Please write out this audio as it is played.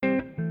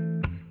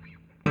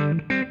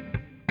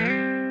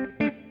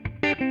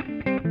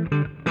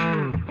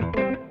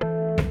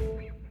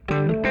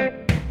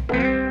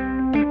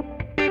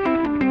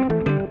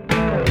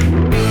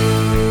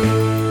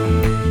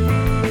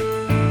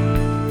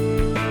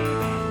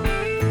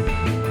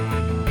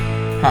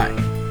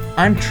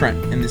I'm Trent,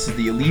 and this is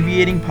the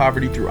Alleviating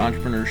Poverty Through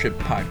Entrepreneurship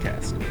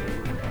podcast.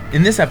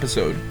 In this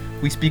episode,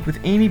 we speak with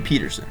Amy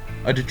Peterson,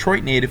 a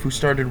Detroit native who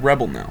started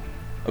Rebel Now,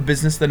 a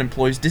business that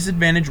employs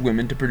disadvantaged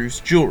women to produce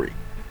jewelry.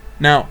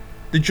 Now,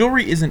 the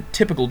jewelry isn't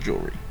typical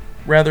jewelry.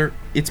 Rather,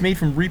 it's made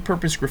from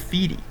repurposed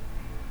graffiti.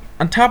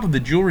 On top of the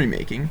jewelry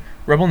making,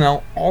 Rebel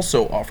Now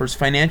also offers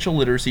financial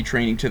literacy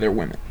training to their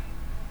women.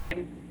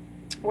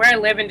 Where I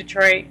live in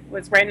Detroit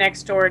was right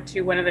next door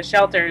to one of the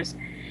shelters.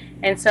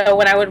 And so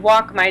when I would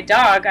walk my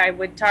dog, I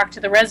would talk to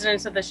the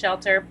residents of the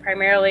shelter,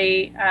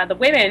 primarily the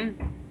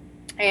women.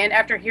 And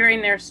after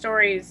hearing their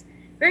stories,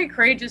 very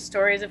courageous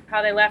stories of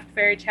how they left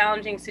very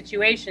challenging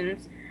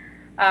situations,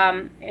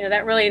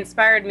 that really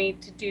inspired me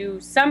to do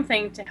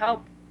something to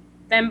help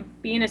them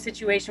be in a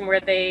situation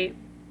where they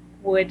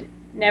would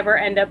never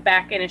end up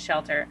back in a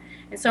shelter.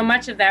 And so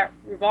much of that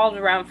revolved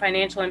around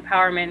financial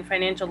empowerment and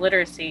financial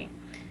literacy.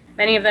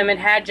 Many of them had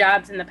had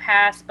jobs in the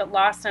past, but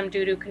lost them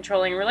due to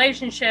controlling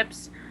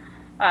relationships.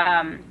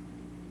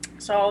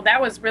 So that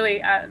was really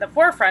the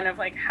forefront of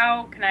like,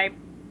 how can I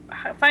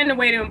find a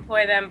way to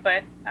employ them,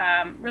 but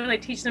really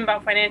teach them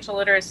about financial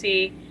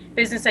literacy,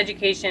 business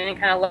education, and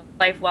kind of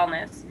life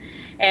wellness.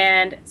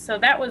 And so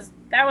that was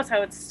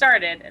how it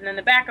started. And then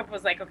the backup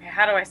was like, okay,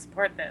 how do I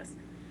support this?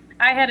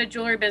 I had a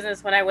jewelry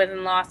business when I was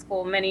in law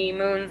school many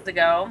moons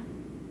ago.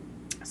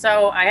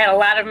 So I had a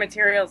lot of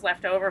materials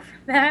left over from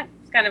that.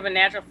 It's kind of a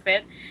natural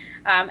fit.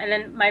 And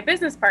then my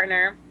business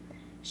partner,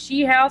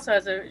 she also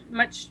has a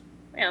much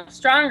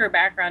stronger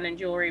background in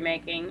jewelry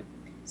making.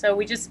 So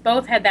we just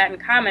both had that in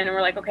common, and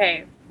we're like,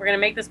 okay, we're going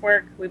to make this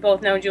work. We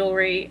both know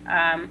jewelry.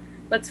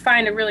 Let's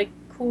find a really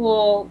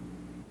cool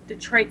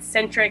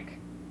Detroit-centric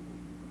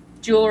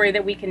jewelry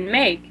that we can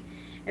make.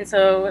 And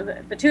so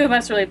the two of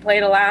us really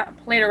played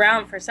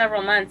around for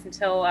several months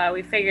until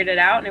we figured it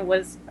out, and it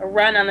was a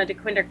run on the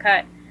DeQuinder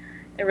Cut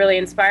that really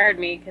inspired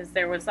me because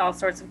there was all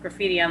sorts of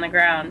graffiti on the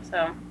ground.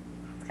 So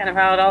it's kind of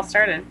how it all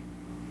started.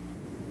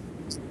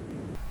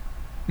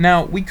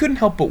 Now, we couldn't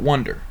help but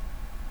wonder,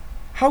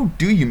 how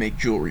do you make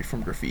jewelry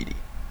from graffiti?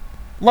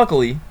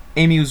 Luckily,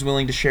 Amy was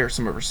willing to share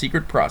some of her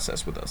secret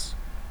process with us.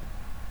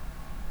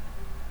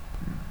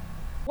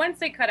 Once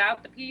they cut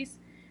out the piece,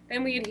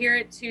 then we adhere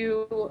it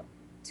to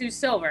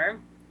silver,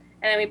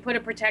 and then we put a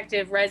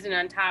protective resin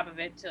on top of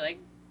it to like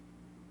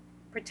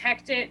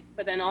protect it,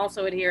 but then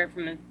also adhere it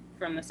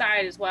from the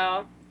side as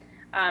well.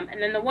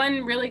 And then the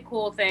one really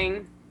cool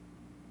thing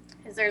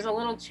is there's a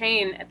little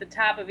chain at the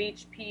top of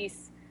each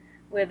piece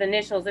with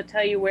initials that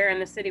tell you where in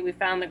the city we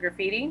found the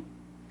graffiti.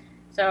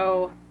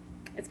 So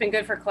it's been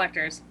good for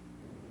collectors.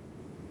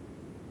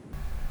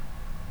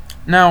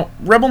 Now,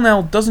 Rebel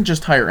Now doesn't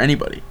just hire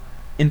anybody.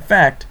 In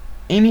fact,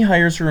 Amy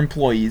hires her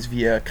employees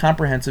via a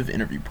comprehensive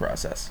interview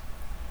process.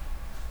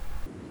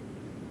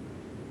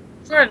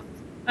 Sure.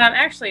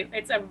 Actually,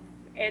 it's a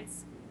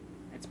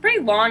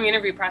pretty long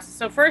interview process.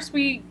 So first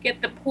we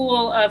get the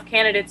pool of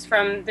candidates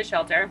from the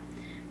shelter,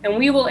 and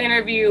we will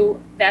interview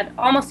that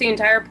almost the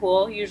entire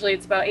pool. Usually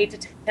it's about 8 to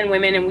 10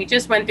 women, and we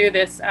just went through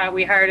this.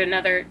 We hired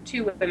another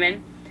 2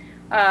 women.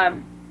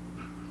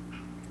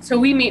 So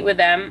we meet with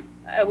them.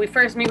 We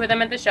first meet with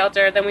them at the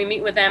shelter, then we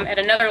meet with them at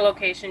another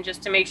location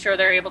just to make sure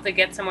they're able to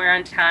get somewhere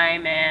on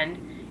time and,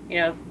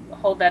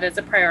 hold that as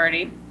a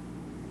priority.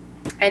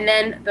 And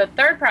then the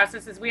third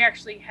process is we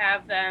actually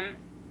have them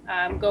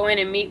go in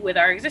and meet with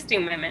our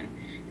existing women,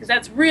 because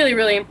that's really,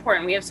 really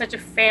important. We have such a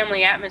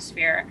family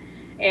atmosphere,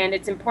 and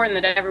it's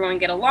important that everyone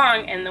get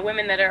along, and the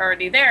women that are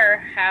already there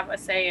have a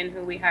say in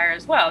who we hire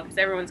as well, because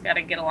everyone's got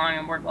to get along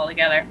and work well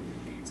together.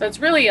 So it's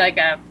really like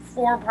a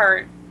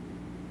 4-part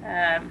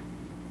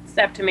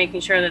step to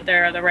making sure that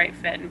they're the right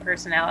fit and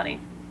personality.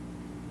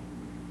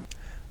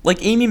 Like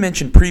Amy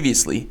mentioned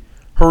previously,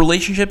 her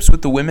relationships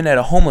with the women at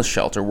a homeless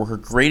shelter were her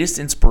greatest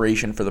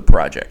inspiration for the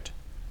project.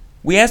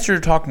 We asked her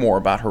to talk more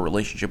about her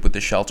relationship with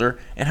the shelter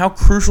and how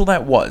crucial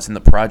that was in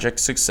the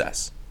project's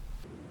success.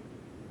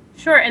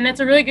 Sure, and that's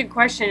a really good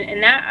question.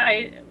 And that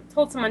I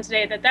told someone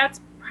today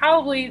that's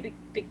probably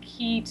the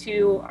key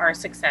to our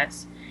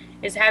success,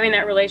 is having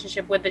that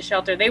relationship with the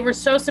shelter. They were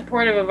so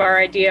supportive of our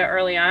idea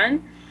early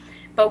on,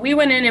 but we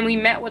went in and we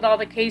met with all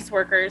the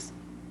caseworkers,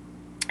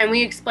 and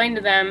we explained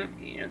to them,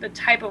 the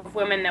type of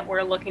women that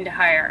we're looking to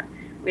hire.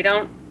 We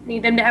don't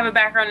need them to have a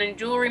background in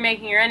jewelry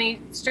making or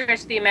any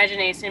stretch of the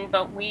imagination,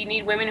 but we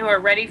need women who are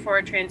ready for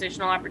a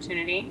transitional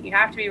opportunity. You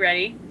have to be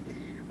ready.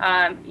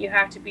 You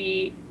have to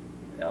be,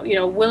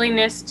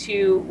 willingness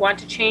to want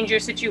to change your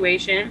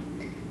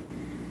situation,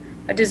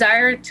 a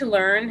desire to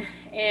learn,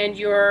 and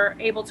you're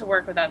able to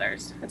work with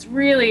others. That's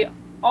really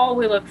all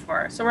we look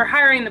for. So we're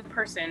hiring the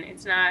person.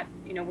 It's not,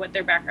 what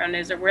their background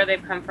is or where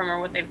they've come from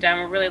or what they've done.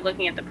 We're really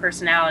looking at the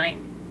personality.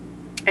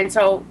 And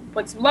so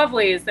what's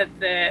lovely is that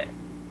the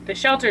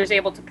shelter is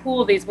able to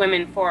pool these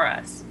women for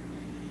us.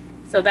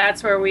 So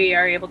that's where we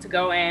are able to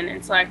go in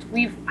and select.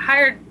 We've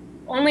hired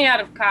only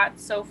out of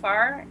COTS so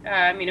far.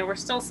 We're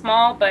still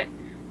small, but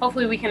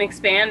hopefully we can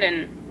expand,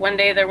 and one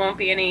day there won't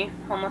be any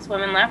homeless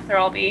women left. They'll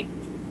all be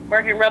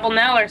working Rebel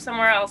Now or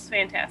somewhere else.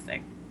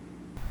 Fantastic.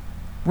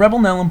 Rebel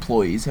Nell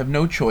employees have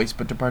no choice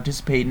but to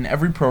participate in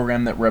every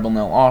program that Rebel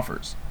Nell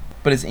offers.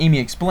 But as Amy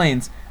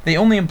explains, they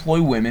only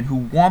employ women who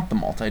want the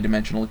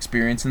multidimensional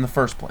experience in the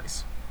first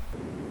place.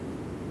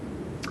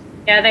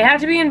 Yeah, they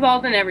have to be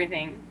involved in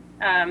everything.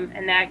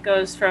 And that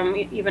goes from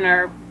even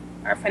our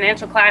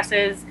financial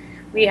classes.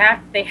 They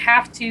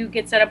have to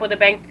get set up with a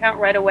bank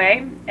account right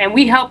away. And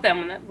we help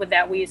them with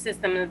that. We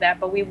assist them with that.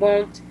 But we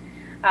won't...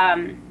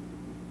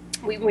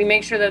 We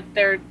make sure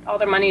that all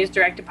their money is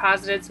direct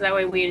deposited, so that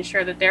way we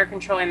ensure that they're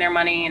controlling their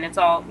money, and it's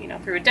all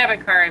through a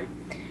debit card.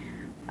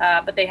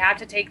 But they have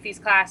to take these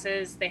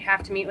classes. They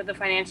have to meet with the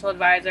financial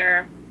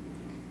advisor.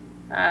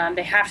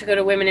 They have to go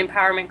to women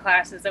empowerment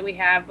classes that we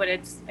have. But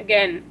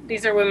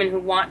these are women who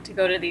want to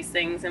go to these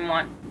things and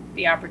want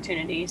the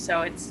opportunity.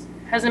 So it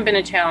hasn't been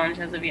a challenge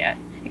as of yet.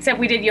 Except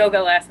we did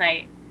yoga last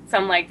night.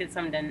 Some liked it,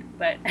 some didn't.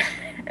 But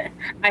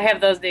I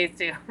have those days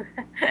too.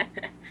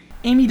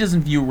 Amy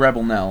doesn't view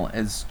Rebel Nell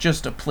as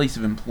just a place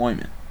of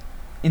employment.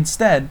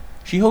 Instead,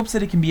 she hopes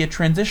that it can be a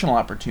transitional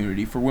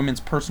opportunity for women's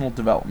personal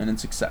development and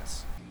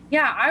success.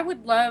 Yeah, I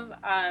would love,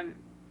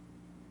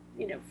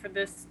 for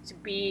this to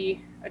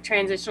be a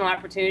transitional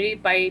opportunity.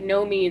 By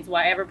no means will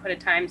I ever put a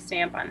time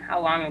stamp on how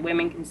long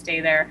women can stay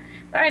there.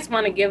 But I just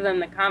want to give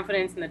them the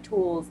confidence and the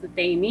tools that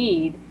they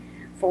need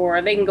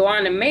they can go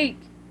on to make,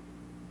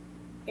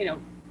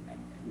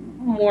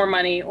 more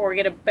money or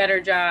get a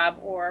better job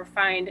or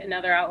find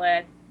another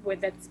outlet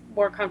that's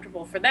more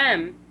comfortable for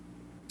them,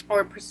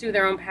 or pursue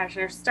their own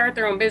passion or start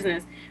their own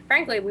business.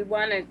 Frankly,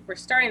 we're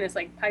starting this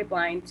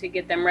pipeline to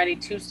get them ready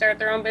to start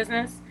their own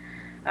business.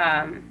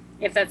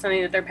 If that's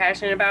something that they're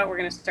passionate about, we're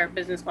going to start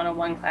Business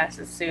 101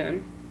 classes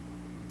soon.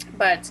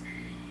 But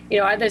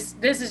this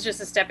is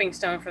just a stepping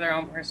stone for their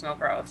own personal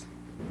growth.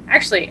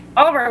 Actually,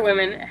 all of our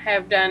women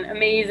have done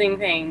amazing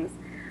things.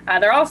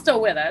 They're all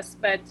still with us,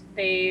 but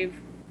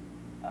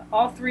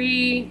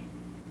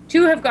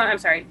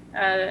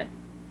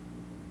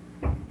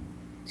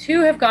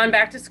two have gone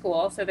back to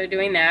school, so they're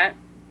doing that.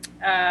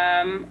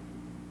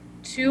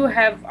 Two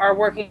are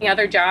working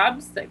other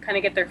jobs that kind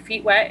of get their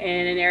feet wet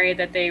in an area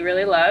that they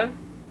really love.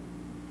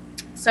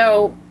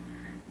 So,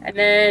 and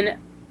then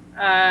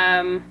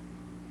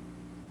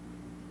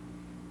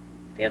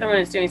the other one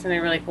is doing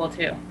something really cool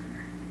too.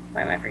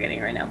 Why am I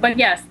forgetting right now? But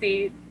yes,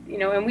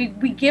 and we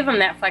give them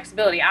that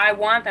flexibility. I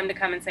want them to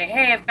come and say,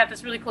 hey, I've got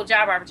this really cool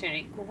job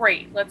opportunity.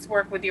 Great, let's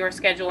work with your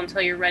schedule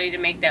until you're ready to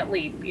make that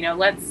leap.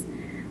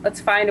 Let's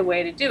find a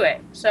way to do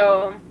it.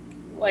 So,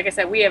 like I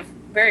said, we have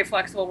very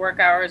flexible work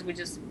hours. We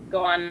just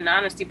go on an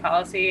honesty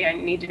policy. I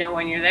need to know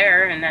when you're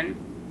there, and then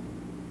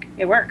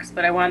it works.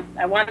 But I want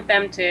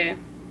them to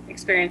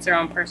experience their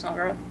own personal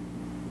growth.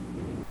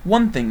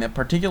 One thing that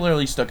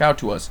particularly stuck out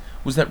to us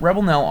was that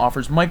Rebel Nell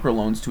offers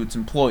microloans to its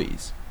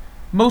employees.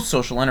 Most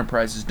social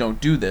enterprises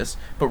don't do this,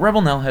 but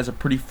Rebel Nell has a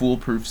pretty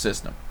foolproof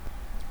system.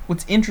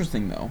 What's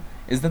interesting, though,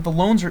 is that the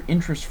loans are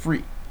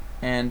interest-free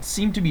and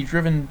seem to be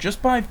driven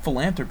just by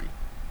philanthropy.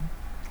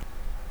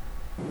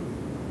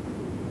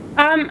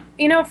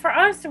 For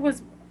us, it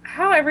was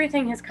how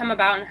everything has come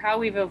about and how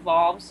we've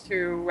evolved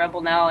through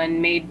Rebel Nell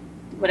and made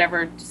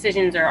whatever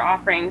decisions or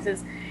offerings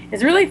is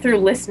really through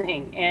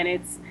listening. And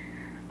it's,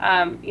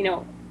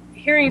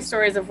 hearing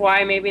stories of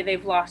why maybe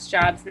they've lost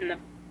jobs in the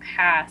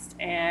past.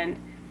 And,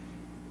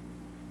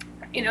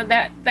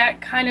 that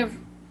kind of,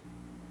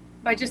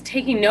 by just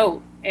taking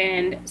note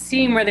and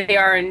seeing where they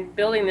are and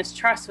building this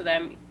trust with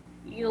them,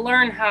 you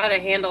learn how to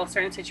handle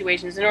certain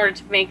situations in order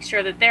to make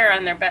sure that they're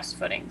on their best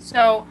footing.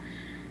 So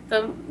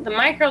the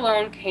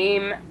microloan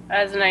came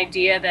as an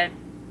idea that,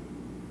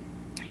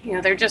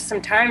 there are just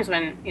some times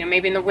when,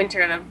 maybe in the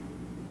winter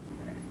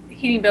the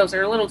heating bills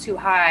are a little too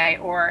high,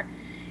 or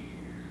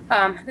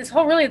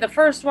the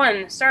first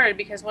one started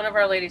because one of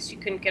our ladies, she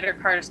couldn't get her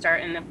car to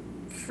start in the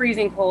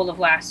freezing cold of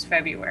last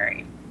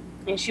February.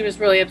 And she was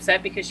really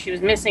upset because she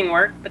was missing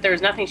work, but there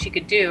was nothing she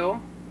could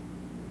do.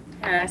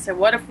 And I said,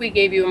 what if we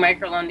gave you a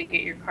microloan to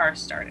get your car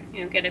started,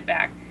 get it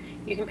back?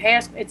 You can pay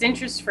us, it's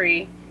interest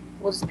free.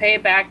 We'll just pay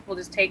it back. We'll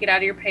just take it out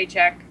of your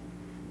paycheck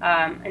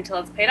until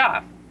it's paid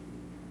off.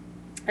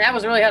 And that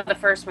was really how the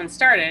first one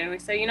started. And we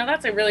said,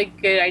 that's a really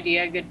good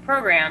idea, a good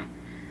program.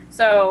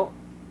 So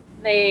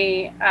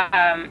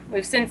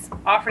we've since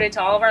offered it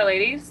to all of our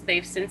ladies.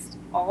 They've since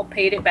all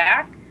paid it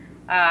back.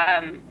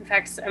 In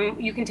fact,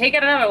 you can take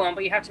out another loan,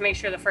 but you have to make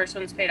sure the first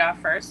one's paid off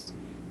first.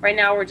 Right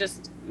now, we're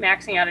just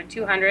maxing out at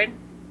 $200.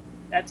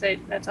 That's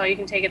it. That's all you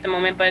can take at the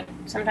moment. But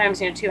sometimes,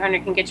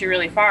 $200 can get you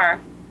really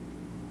far.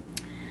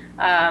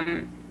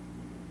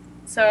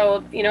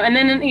 So, and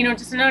then,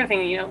 just another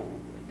thing,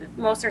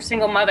 most are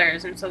single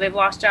mothers, and so they've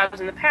lost jobs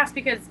in the past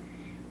because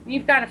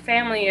you've got a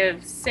family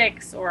of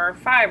 6 or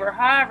 5 or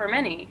however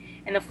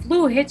many, and the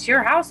flu hits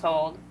your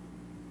household,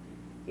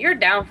 you're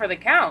down for the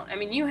count. I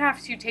mean, you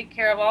have to take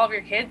care of all of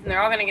your kids, and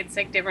they're all going to get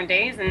sick different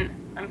days,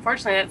 and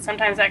unfortunately,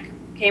 sometimes that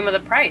came with a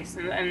price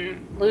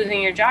and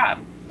losing your job.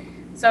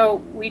 So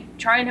we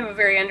try and have a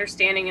very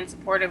understanding and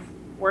supportive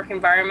work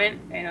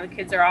environment. The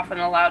kids are often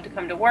allowed to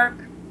come to work.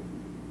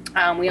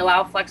 We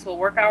allow flexible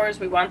work hours.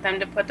 We want them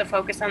to put the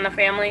focus on the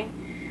family.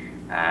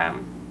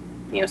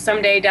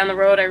 someday down the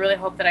road, I really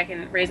hope that I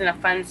can raise enough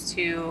funds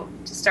to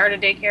start a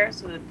daycare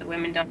so that the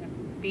women don't have to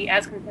be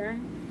as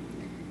concerned.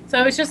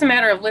 So it's just a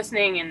matter of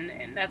listening,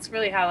 and that's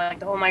really how like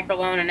the whole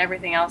microloan and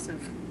everything else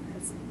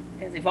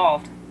has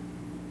evolved.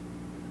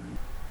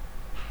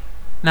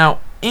 Now,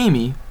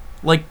 Amy,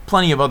 like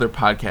plenty of other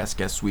podcast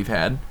guests we've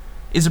had,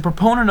 is a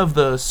proponent of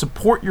the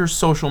support your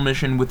social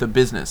mission with a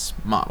business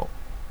model.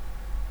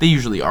 They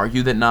usually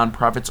argue that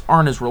nonprofits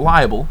aren't as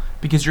reliable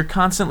because you're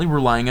constantly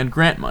relying on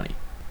grant money.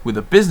 With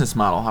a business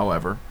model,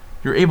 however,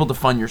 you're able to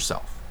fund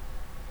yourself.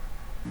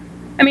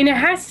 I mean, it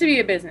has to be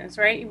a business,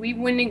 right? We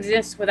wouldn't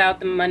exist without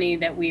the money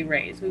that we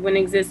raise. We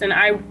wouldn't exist, and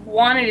I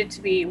wanted it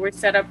to be. We're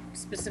set up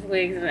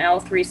specifically as an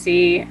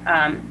L3C.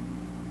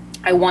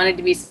 I wanted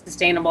to be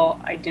sustainable.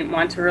 I didn't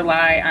want to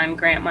rely on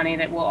grant money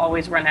that will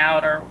always run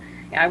out, or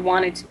I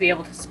wanted to be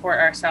able to support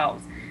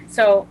ourselves.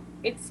 So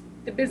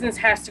the business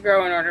has to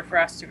grow in order for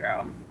us to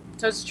grow.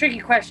 So it's a tricky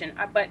question,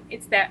 but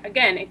it's that,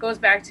 again, it goes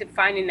back to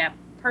finding that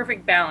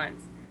perfect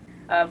balance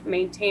of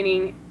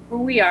maintaining who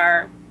we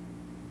are,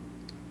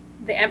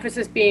 the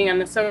emphasis being on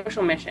the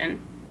social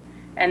mission,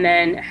 and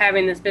then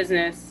having this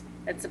business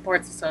that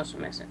supports the social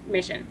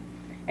mission.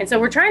 And so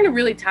we're trying to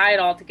really tie it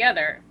all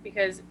together,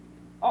 because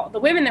all the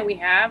women that we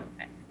have,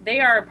 they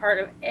are a part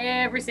of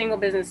every single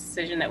business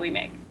decision that we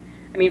make.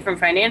 I mean, from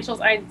financials,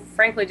 I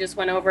frankly just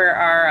went over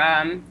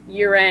our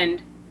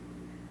year-end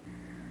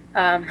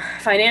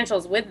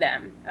financials with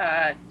them,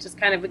 just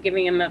kind of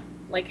giving them a,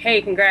 like,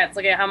 hey, congrats,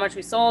 look at how much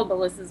we sold, but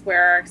this is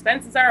where our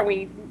expenses are.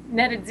 We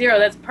netted zero.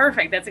 That's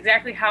perfect. That's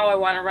exactly how I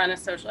want to run a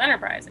social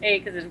enterprise.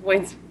 Because it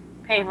avoids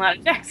paying a lot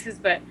of taxes,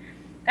 but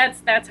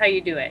that's how you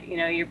do it.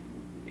 You're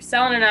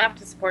selling enough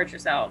to support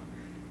yourself,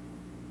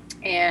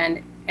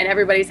 and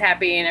everybody's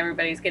happy and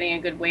everybody's getting a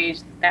good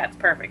wage. That's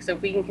perfect. So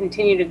if we can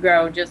continue to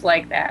grow just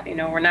like that,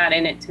 we're not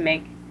in it to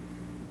make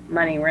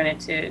money. We're in it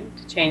to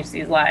change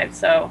these lives.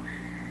 So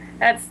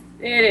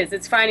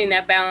it's finding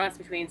that balance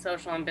between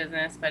social and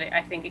business, but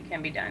I think it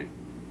can be done.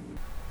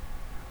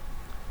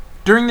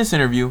 During this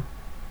interview,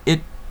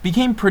 it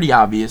became pretty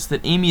obvious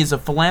that Amy is a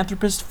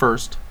philanthropist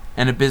first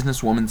and a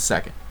businesswoman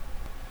second.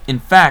 In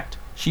fact,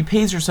 she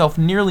pays herself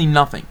nearly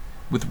nothing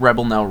with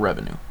Rebel Now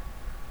revenue.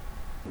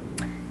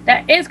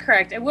 That is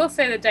correct. I will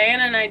say that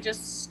Diana and I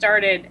just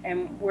started,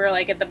 and we're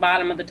like at the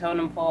bottom of the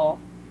totem pole.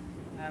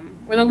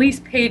 We're the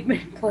least paid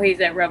employees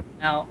at Rebel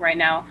Now right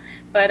now,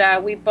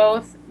 but we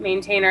both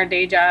maintain our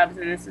day jobs,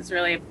 and this is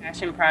really a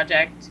passion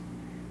project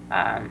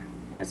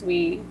as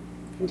we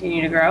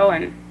continue to grow,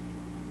 and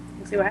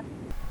we'll see what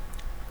happens.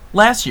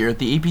 Last year at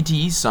the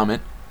APTE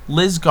Summit,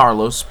 Liz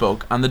Garlow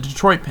spoke on the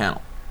Detroit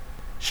panel.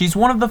 She's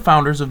one of the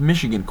founders of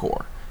Michigan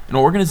Corps, an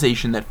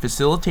organization that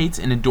facilitates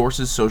and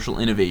endorses social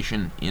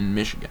innovation in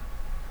Michigan.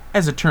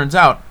 As it turns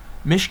out,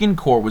 Michigan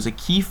Corps was a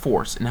key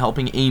force in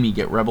helping Amy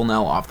get Rebel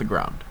Now off the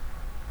ground.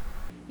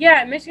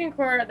 Yeah, Michigan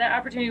Corps, that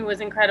opportunity was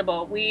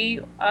incredible.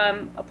 We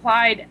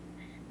applied,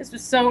 this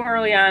was so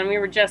early on, we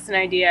were just an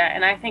idea,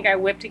 and I think I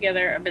whipped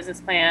together a business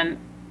plan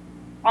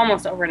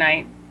almost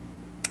overnight,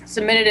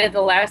 submitted it at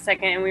the last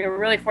second, and we were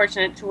really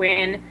fortunate to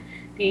win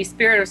the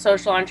Spirit of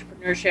Social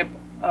Entrepreneurship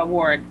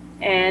Award.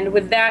 And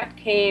with that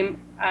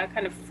came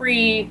kind of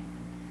free,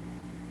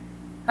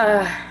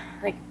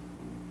 like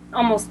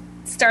almost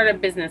startup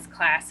business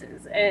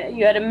classes.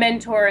 You had a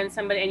mentor and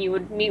somebody, and you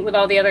would meet with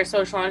all the other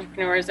social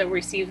entrepreneurs that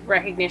received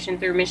recognition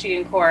through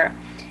Michigan Corps.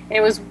 And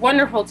it was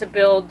wonderful to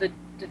build the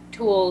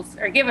tools,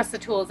 or give us the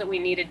tools that we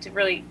needed to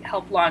really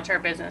help launch our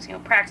business,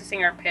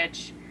 practicing our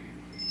pitch,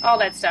 all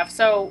that stuff.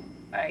 So,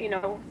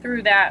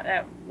 through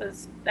that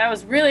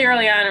was really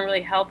early on, and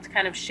really helped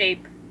kind of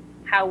shape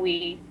how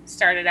we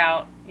started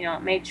out,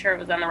 made sure it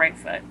was on the right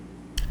foot.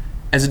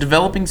 As a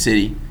developing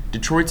city,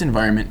 Detroit's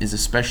environment is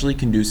especially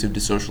conducive to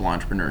social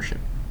entrepreneurship.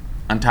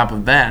 On top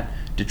of that,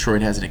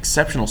 Detroit has an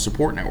exceptional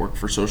support network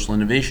for social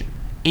innovation.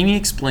 Amy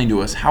explained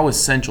to us how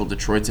essential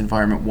Detroit's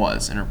environment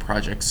was in her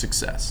project's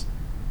success.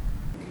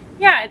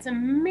 Yeah, it's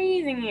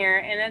amazing here,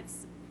 and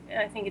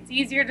I think it's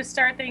easier to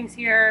start things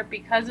here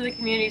because of the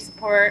community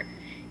support.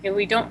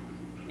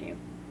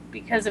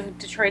 Because of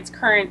Detroit's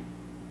current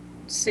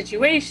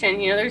situation,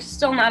 there's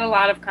still not a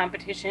lot of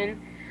competition,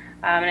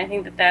 and I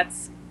think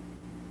that's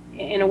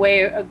in a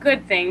way a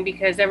good thing,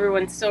 because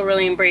everyone's still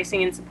really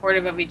embracing and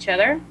supportive of each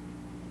other,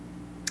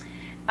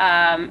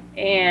 and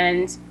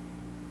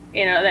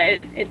that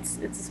it's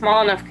a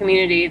small enough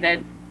community that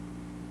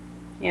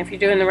if you're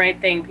doing the right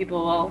thing,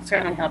 people will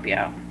certainly help you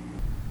out.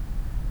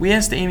 We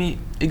asked Amy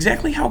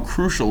exactly how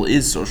crucial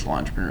is social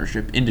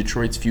entrepreneurship in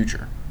Detroit's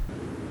future.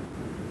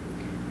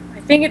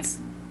 I think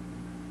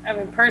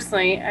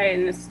personally,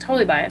 and this is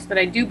totally biased, but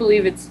I do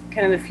believe it's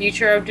kind of the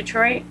future of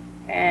Detroit,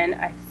 and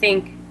I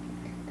think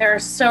there are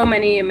so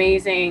many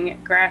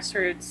amazing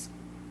grassroots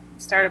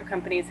startup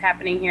companies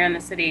happening here in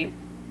the city.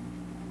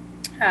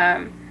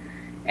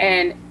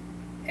 And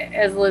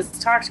as Liz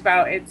talked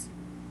about,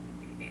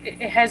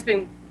 it has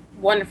been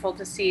wonderful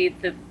to see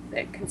the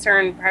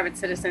concerned private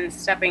citizens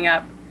stepping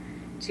up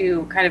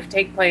to kind of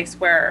take place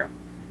where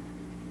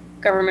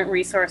government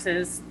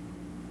resources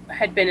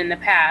had been in the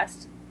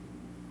past.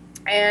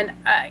 And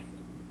I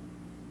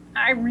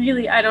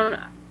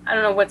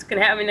don't know what's going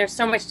to happen. I mean, there's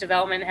so much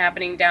development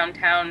happening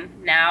downtown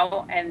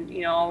now, and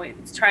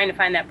it's trying to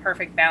find that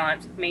perfect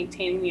balance of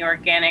maintaining the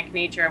organic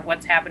nature of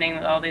what's happening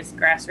with all these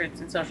grassroots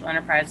and social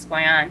enterprises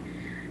going on,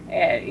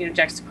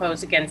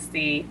 juxtaposed against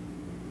the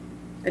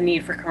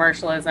need for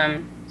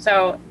commercialism.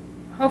 So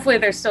hopefully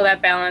there's still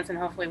that balance, and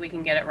hopefully we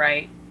can get it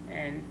right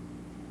and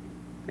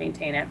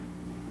maintain it.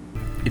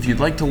 If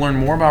you'd like to learn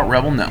more about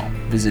Rebel Nell,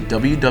 visit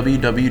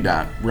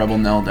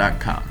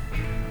www.rebelnell.com.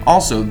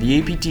 Also, the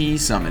APTE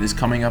Summit is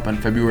coming up on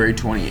February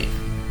 28th.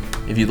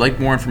 If you'd like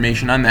more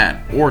information on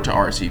that or to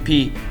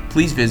RSVP,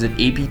 please visit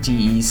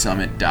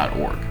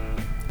aptesummit.org.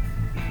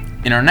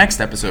 In our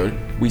next episode,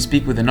 we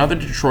speak with another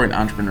Detroit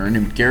entrepreneur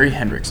named Gary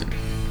Hendrickson,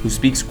 who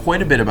speaks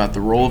quite a bit about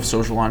the role of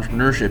social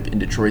entrepreneurship in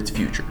Detroit's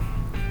future.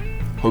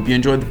 Hope you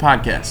enjoyed the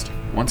podcast.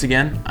 Once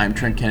again, I'm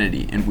Trent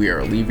Kennedy, and we are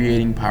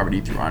alleviating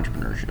poverty through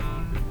entrepreneurship.